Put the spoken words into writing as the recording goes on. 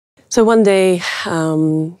So one day,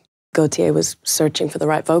 Gautier was searching for the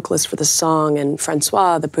right vocalist for the song, and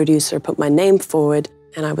Francois, the producer, put my name forward.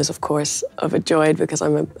 And I was, of course, overjoyed because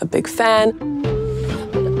I'm a big fan.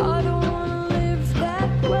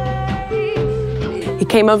 He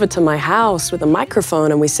came over to my house with a microphone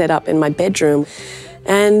and we set up in my bedroom.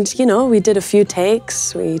 And, you know, we did a few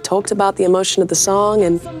takes. We talked about the emotion of the song,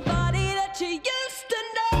 and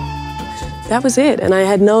that was it. And I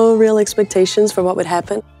had no real expectations for what would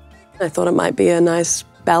happen. I thought it might be a nice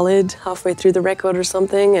ballad halfway through the record or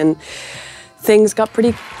something, and things got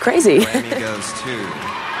pretty crazy. Grammy goes to...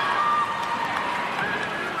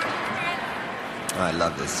 Oh, I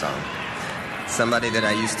love this song. Somebody that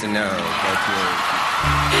I used to know.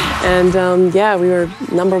 And yeah, we were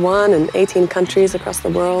 #1 in 18 countries across the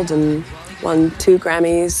world and won 2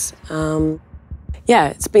 Grammys. Yeah,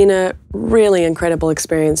 it's been a really incredible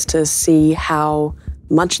experience to see how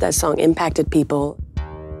much that song impacted people.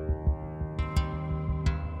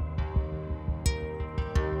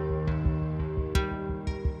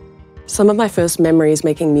 Some of my first memories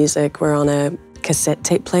making music were on a cassette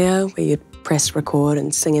tape player where you'd press record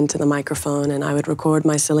and sing into the microphone, and I would record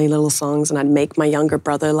my silly little songs and I'd make my younger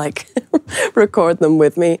brother like record them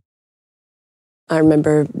with me. I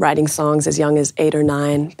remember writing songs as young as 8 or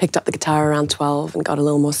 9, picked up the guitar around 12 and got a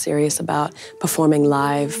little more serious about performing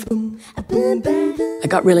live. I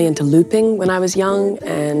got really into looping when I was young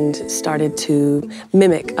and started to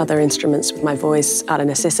mimic other instruments with my voice out of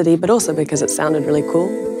necessity, but also because it sounded really cool.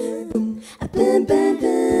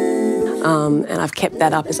 And I've kept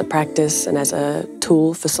that up as a practice and as a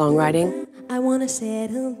tool for songwriting. I wanna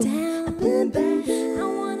settle down.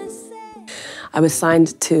 I was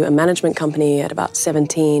signed to a management company at about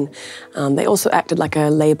 17. They also acted like a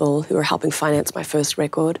label who were helping finance my first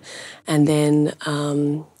record. And then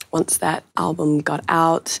once that album got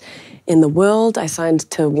out in the world, I signed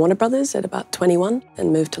to Warner Brothers at about 21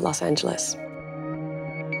 and moved to Los Angeles.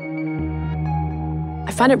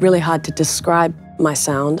 I find it really hard to describe my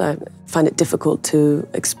sound. I find it difficult to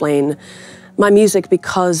explain my music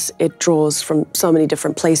because it draws from so many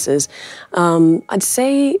different places. I'd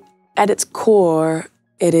say at its core,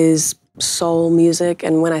 it is soul music,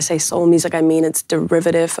 and when I say soul music, I mean it's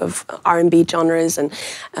derivative of R&B genres, and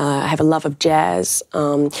I have a love of jazz.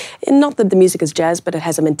 And not that the music is jazz, but it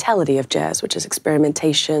has a mentality of jazz, which is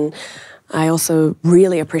experimentation. I also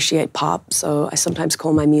really appreciate pop, so I sometimes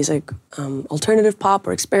call my music alternative pop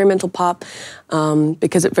or experimental pop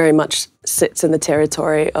because it very much sits in the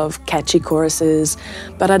territory of catchy choruses,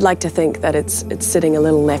 but I'd like to think that it's sitting a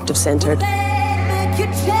little left of center.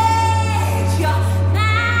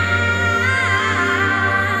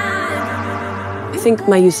 I think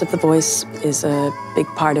my use of the voice is a big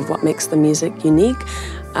part of what makes the music unique.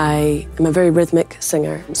 I am a very rhythmic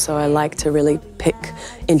singer, so I like to really pick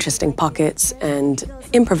interesting pockets and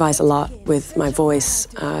improvise a lot with my voice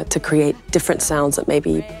to create different sounds that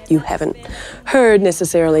maybe you haven't heard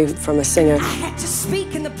necessarily from a singer.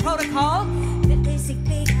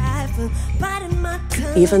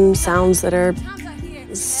 Even sounds that are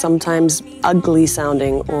sometimes ugly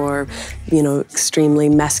sounding or, you know, extremely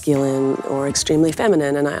masculine or extremely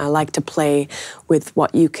feminine, and I like to play with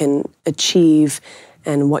what you can achieve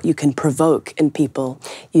and what you can provoke in people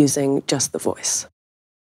using just the voice.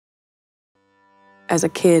 As a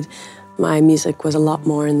kid, my music was a lot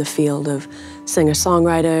more in the field of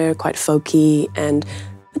singer-songwriter, quite folky, and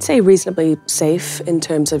I'd say reasonably safe in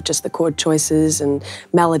terms of just the chord choices and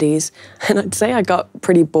melodies. And I'd say I got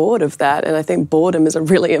pretty bored of that, and I think boredom is a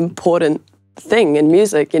really important thing in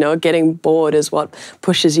music. You know, getting bored is what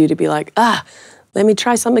pushes you to be like, let me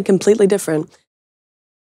try something completely different.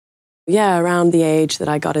 Yeah, around the age that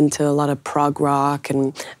I got into a lot of prog rock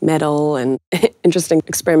and metal and interesting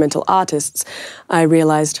experimental artists, I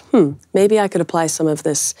realized, maybe I could apply some of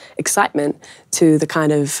this excitement to the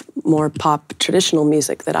kind of more pop traditional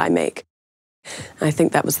music that I make. I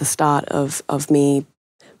think that was the start of me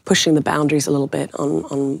pushing the boundaries a little bit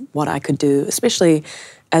on what I could do, especially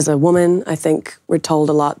as a woman. I think we're told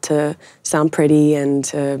a lot to sound pretty and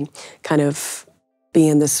to kind of be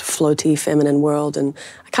in this floaty feminine world, and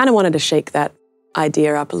I kind of wanted to shake that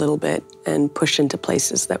idea up a little bit and push into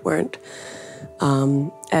places that weren't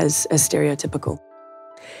as stereotypical.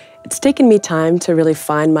 It's taken me time to really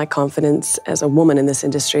find my confidence as a woman in this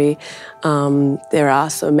industry. There are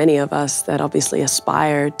so many of us that obviously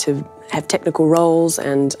aspire to have technical roles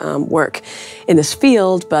and work in this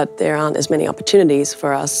field, but there aren't as many opportunities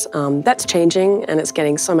for us. That's changing and it's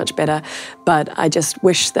getting so much better, but I just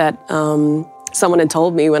wish that Someone had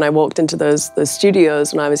told me when I walked into those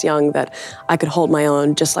studios when I was young that I could hold my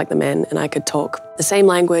own just like the men, and I could talk the same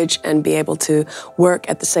language and be able to work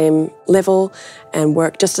at the same level and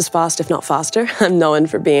work just as fast, if not faster. I'm known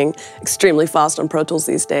for being extremely fast on Pro Tools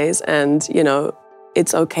these days, and you know,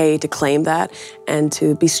 it's okay to claim that and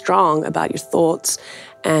to be strong about your thoughts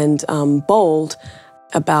and bold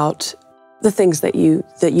about the things that you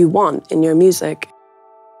want in your music.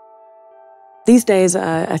 These days,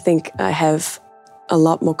 I think I have a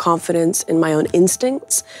lot more confidence in my own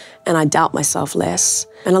instincts, and I doubt myself less.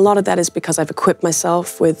 And a lot of that is because I've equipped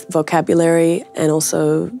myself with vocabulary, and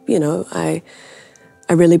also, you know, I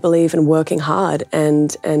really believe in working hard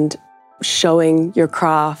and showing your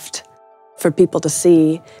craft for people to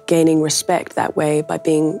see, gaining respect that way by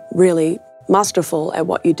being really masterful at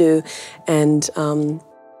what you do and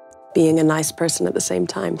being a nice person at the same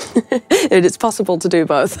time. It is possible to do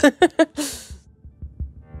both.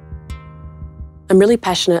 I'm really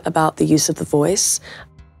passionate about the use of the voice,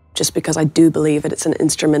 just because I do believe that it's an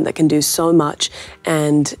instrument that can do so much,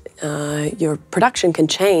 and your production can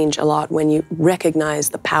change a lot when you recognize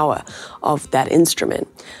the power of that instrument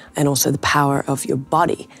and also the power of your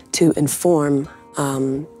body to inform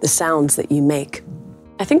the sounds that you make.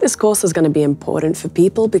 I think this course is going to be important for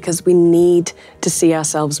people because we need to see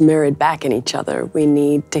ourselves mirrored back in each other. We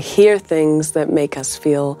need to hear things that make us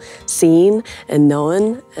feel seen and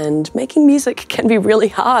known, and making music can be really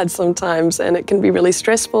hard sometimes, and it can be really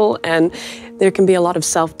stressful, and there can be a lot of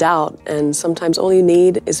self-doubt, and sometimes all you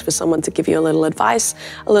need is for someone to give you a little advice,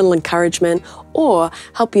 a little encouragement, or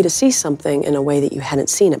help you to see something in a way that you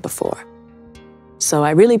hadn't seen it before. So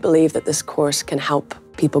I really believe that this course can help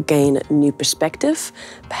people gain a new perspective,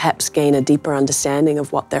 perhaps gain a deeper understanding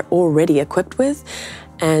of what they're already equipped with,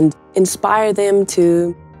 and inspire them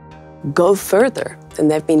to go further than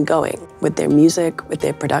they've been going with their music, with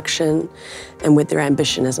their production, and with their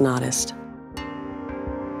ambition as an artist.